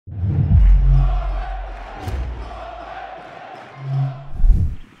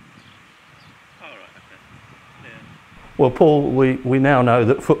Well, Paul, we now know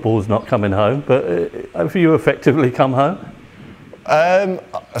that football's not coming home, but have you effectively come home?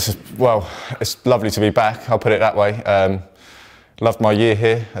 Well, it's lovely to be back, I'll put it that way. Loved my year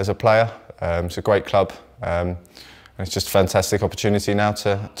here as a player. It's a great club. And it's just a fantastic opportunity now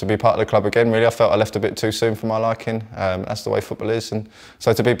to be part of the club again, really. I felt I left a bit too soon for my liking. That's the way football is. And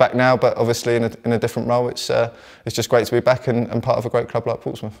so to be back now, but obviously in a different role, it's just great to be back and part of a great club like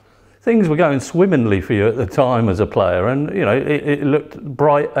Portsmouth. Things were going swimmingly for you at the time as a player, and you know it looked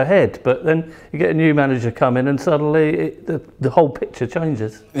bright ahead. But then you get a new manager come in, and suddenly the whole picture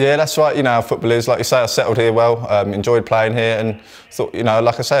changes. Yeah, that's right. You know how football is. Like you say, I settled here well, enjoyed playing here, and thought, you know,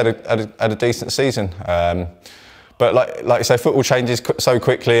 like I said, had a decent season. But like you say, football changes so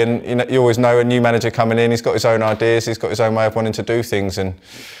quickly, and you always know a new manager coming in. He's got his own ideas. He's got his own way of wanting to do things, and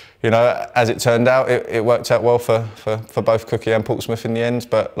you know, as it turned out, it worked out well for both Cookie and Portsmouth in the end.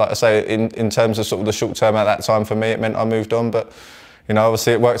 But like I say, in terms of sort of the short term at that time for me, it meant I moved on. But you know,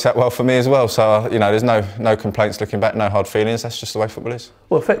 obviously it worked out well for me as well. So you know, there's no complaints looking back, no hard feelings. That's just the way football is.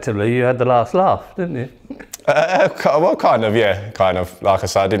 Well, effectively, you had the last laugh, didn't you? Well, kind of, yeah, kind of. Like I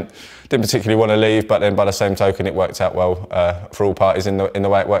said, I didn't particularly want to leave, but then by the same token, it worked out well for all parties in the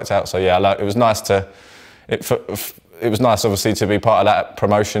way it worked out. So yeah, it was nice to. It was nice, obviously, to be part of that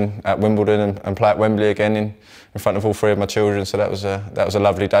promotion at Wimbledon and play at Wembley again in front of all three of my children. So that was a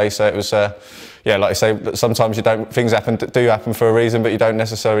lovely day. So it was, yeah, like I say, sometimes things do happen for a reason, but you don't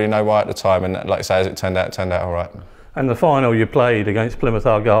necessarily know why at the time. And like I say, as it turned out all right. And the final you played against Plymouth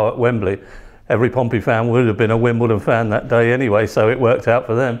Argyle at Wembley, every Pompey fan would have been a Wimbledon fan that day anyway, so it worked out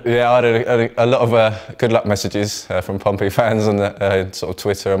for them. Yeah, I had a lot of good luck messages from Pompey fans on sort of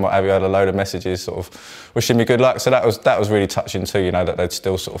Twitter and what have you. I had a load of messages sort of wishing me good luck, so that was really touching too, you know, that they'd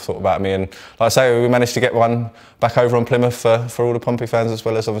still sort of thought about me. And like I say, we managed to get one back over on Plymouth for all the Pompey fans, as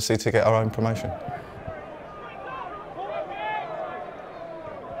well as obviously to get our own promotion.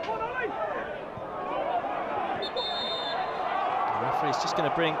 Referee's just going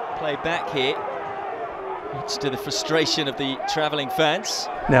to bring play back here. It's to the frustration of the travelling fans.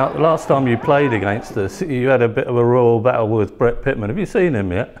 Now, the last time you played against us, you had a bit of a royal battle with Brett Pitman. Have you seen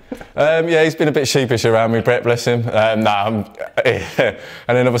him yet? Yeah, he's been a bit sheepish around me, Brett, bless him. And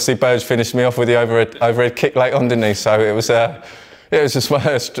then obviously Burge finished me off with the overhead kick late on, didn't he? So it was just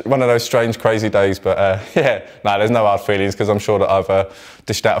one of those strange, crazy days. But yeah, no, there's no hard feelings, because I'm sure that I've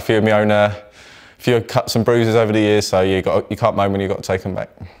dished out a few of my own few cuts and bruises over the years, so you can't moan when you've got to take them back.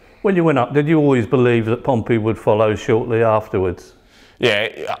 When you went up, did you always believe that Pompey would follow shortly afterwards?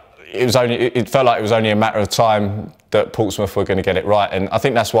 Yeah, it felt like it was only a matter of time that Portsmouth were going to get it right, and I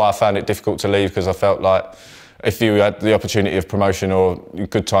think that's why I found it difficult to leave, because I felt like if you had the opportunity of promotion or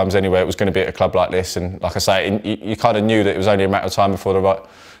good times anywhere, it was going to be at a club like this. And like I say, you kind of knew that it was only a matter of time before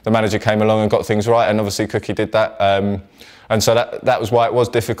the manager came along and got things right, and obviously Cookie did that, and so that was why it was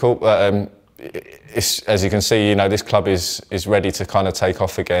difficult. As you can see, you know, this club is ready to kind of take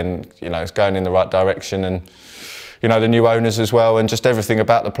off again. You know, it's going in the right direction, and you know, the new owners as well, and just everything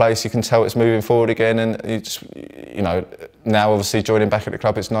about the place, you can tell it's moving forward again. And you know, now obviously joining back at the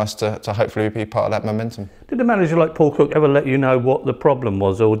club, it's nice to hopefully be part of that momentum. Did a manager like Paul Cook ever let you know what the problem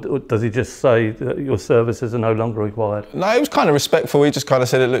was, or does he just say that your services are no longer required? No, he was kind of respectful. He just kind of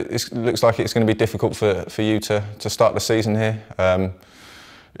said, it looks like it's going to be difficult for you to start the season here.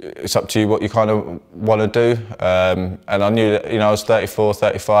 It's up to you what you kind of want to do, and I knew that, you know, I was 34,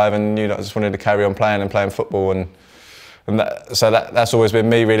 35, and knew that I just wanted to carry on playing football, and that's always been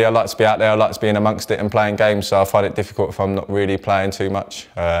me, really. I like to be out there, I like to be in amongst it and playing games, so I find it difficult if I'm not really playing too much.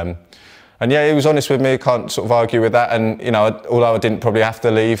 And yeah, he was honest with me, can't sort of argue with that, and you know, although I didn't probably have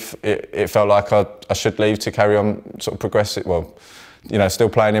to leave, it felt like I should leave to carry on sort of progress it, well, you know, still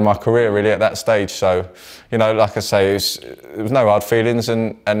playing in my career really at that stage. So, you know, like I say, there was no hard feelings,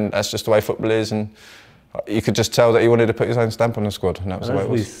 and that's just the way football is, and you could just tell that he wanted to put his own stamp on the squad, and that was the way it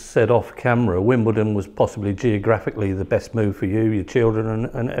was. As we said off camera, Wimbledon was possibly geographically the best move for you, your children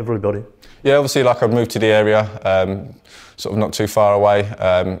and everybody. Yeah, obviously, like, I've moved to the area, sort of not too far away,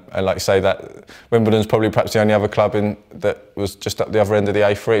 and like you say, that Wimbledon's probably perhaps the only other club that was just up the other end of the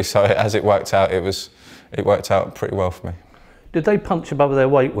A3, so as it worked out, it worked out pretty well for me. Did they punch above their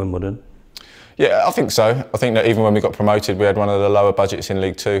weight, Wimbledon? Yeah, I think so. I think that even when we got promoted, we had one of the lower budgets in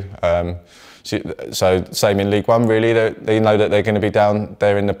League Two. So same in League One, really. They know that they're going to be down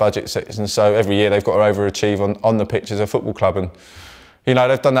there in the budget section, so every year they've got to overachieve on the pitch as a football club. And you know,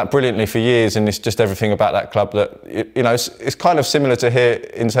 they've done that brilliantly for years, and it's just everything about that club that, you know, it's kind of similar to here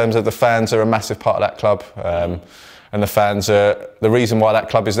in terms of the fans are a massive part of that club. the fans are the reason why that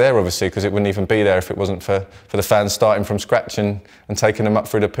club is there, obviously, because it wouldn't even be there if it wasn't for the fans starting from scratch and taking them up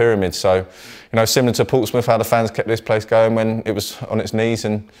through the pyramid. So, you know, similar to Portsmouth, how the fans kept this place going when it was on its knees,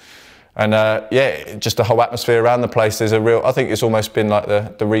 and yeah, just the whole atmosphere around the place. There's a real, I think it's almost been like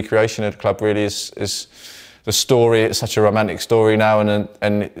the recreation of the club. Really is the story. It's such a romantic story now,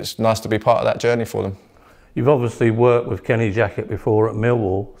 and it's nice to be part of that journey for them. You've obviously worked with Kenny Jackett before at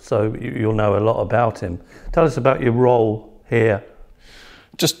Millwall, so you'll know a lot about him. Tell us about your role here.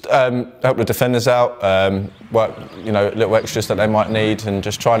 Just help the defenders out, work, you know, little extras that they might need, and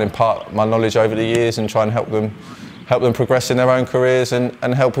just try and impart my knowledge over the years and try and help them progress in their own careers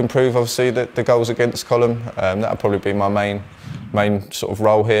and help improve, obviously, the goals against column. That'll probably be my main sort of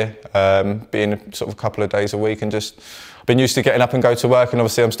role here, being sort of a couple of days a week, and just been used to getting up and go to work, and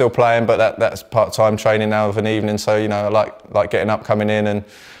obviously I'm still playing, but that's part-time training now of an evening. So, you know, I like getting up, coming in, and,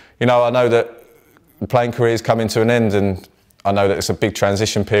 you know, I know that the playing career is coming to an end, and I know that it's a big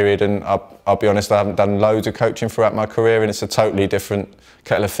transition period, and I'll be honest, I haven't done loads of coaching throughout my career, and it's a totally different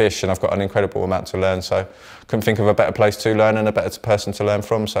kettle of fish, and I've got an incredible amount to learn. So I couldn't think of a better place to learn and a better person to learn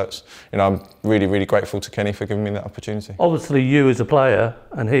from. So it's, you know, I'm really, really grateful to Kenny for giving me that opportunity. Obviously, you as a player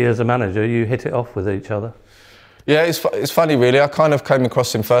and he as a manager, you hit it off with each other. Yeah, it's funny really. I kind of came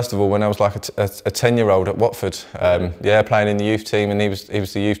across him first of all when I was like a 10-year-old at Watford. Yeah, playing in the youth team, and he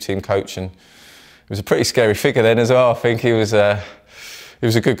was the youth team coach, and he was a pretty scary figure then as well. I think he was a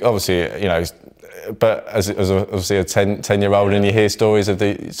good, obviously, you know, but as obviously a 10-year-old, and you hear stories of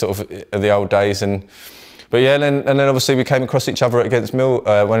the sort of the old days, but yeah, and then obviously we came across each other against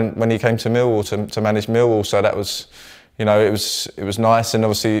when he came to Millwall to manage Millwall. So that was, you know, it was nice, and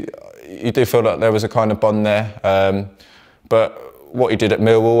obviously you do feel like there was a kind of bond there. But what he did at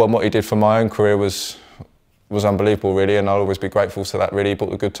Millwall and what he did for my own career was unbelievable, really, and I'll always be grateful for that. Really, he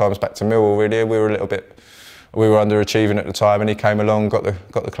brought the good times back to Millwall. Really, we were underachieving at the time, and he came along, got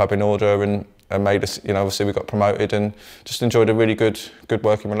the club in order, and made us, you know, obviously we got promoted, and just enjoyed a really good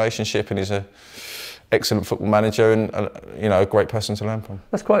working relationship. And he's an excellent football manager, and you know, a great person to learn from.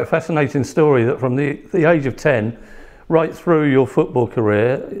 That's quite a fascinating story, that from the age of 10 right through your football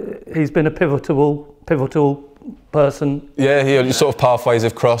career, he's been a pivotal person. Yeah, your sort of pathways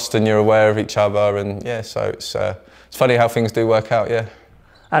have crossed, and you're aware of each other, and yeah, so it's funny how things do work out. Yeah.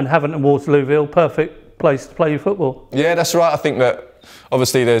 And Havant and Waterlooville, perfect place to play your football. Yeah, that's right. I think that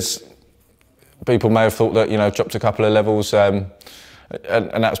obviously people may have thought that, you know, dropped a couple of levels, and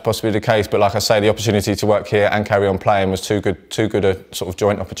that's possibly the case. But like I say, the opportunity to work here and carry on playing was too good a sort of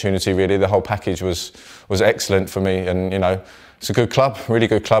joint opportunity. Really, the whole package was excellent for me, and you know, it's a good club, really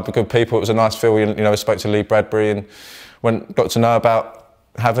good club, with good people. It was a nice feel. You know, I spoke to Lee Bradbury and got to know about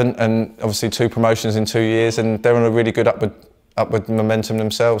Havant, and obviously 2 promotions in 2 years, and they're on a really good upward momentum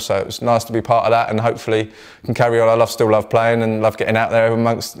themselves. So it was nice to be part of that, and hopefully can carry on. I still love playing and love getting out there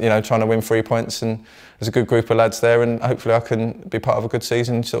amongst, you know, trying to win 3 points, and there's a good group of lads there, and hopefully I can be part of a good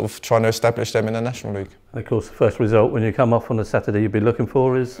season, sort of trying to establish them in the National League. And of course, the first result when you come off on a Saturday you'd be looking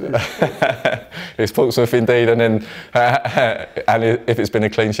for is it's Portsmouth indeed, and then and if it's been a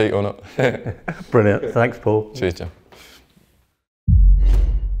clean sheet or not. Brilliant. Thanks, Paul. Cheers, John.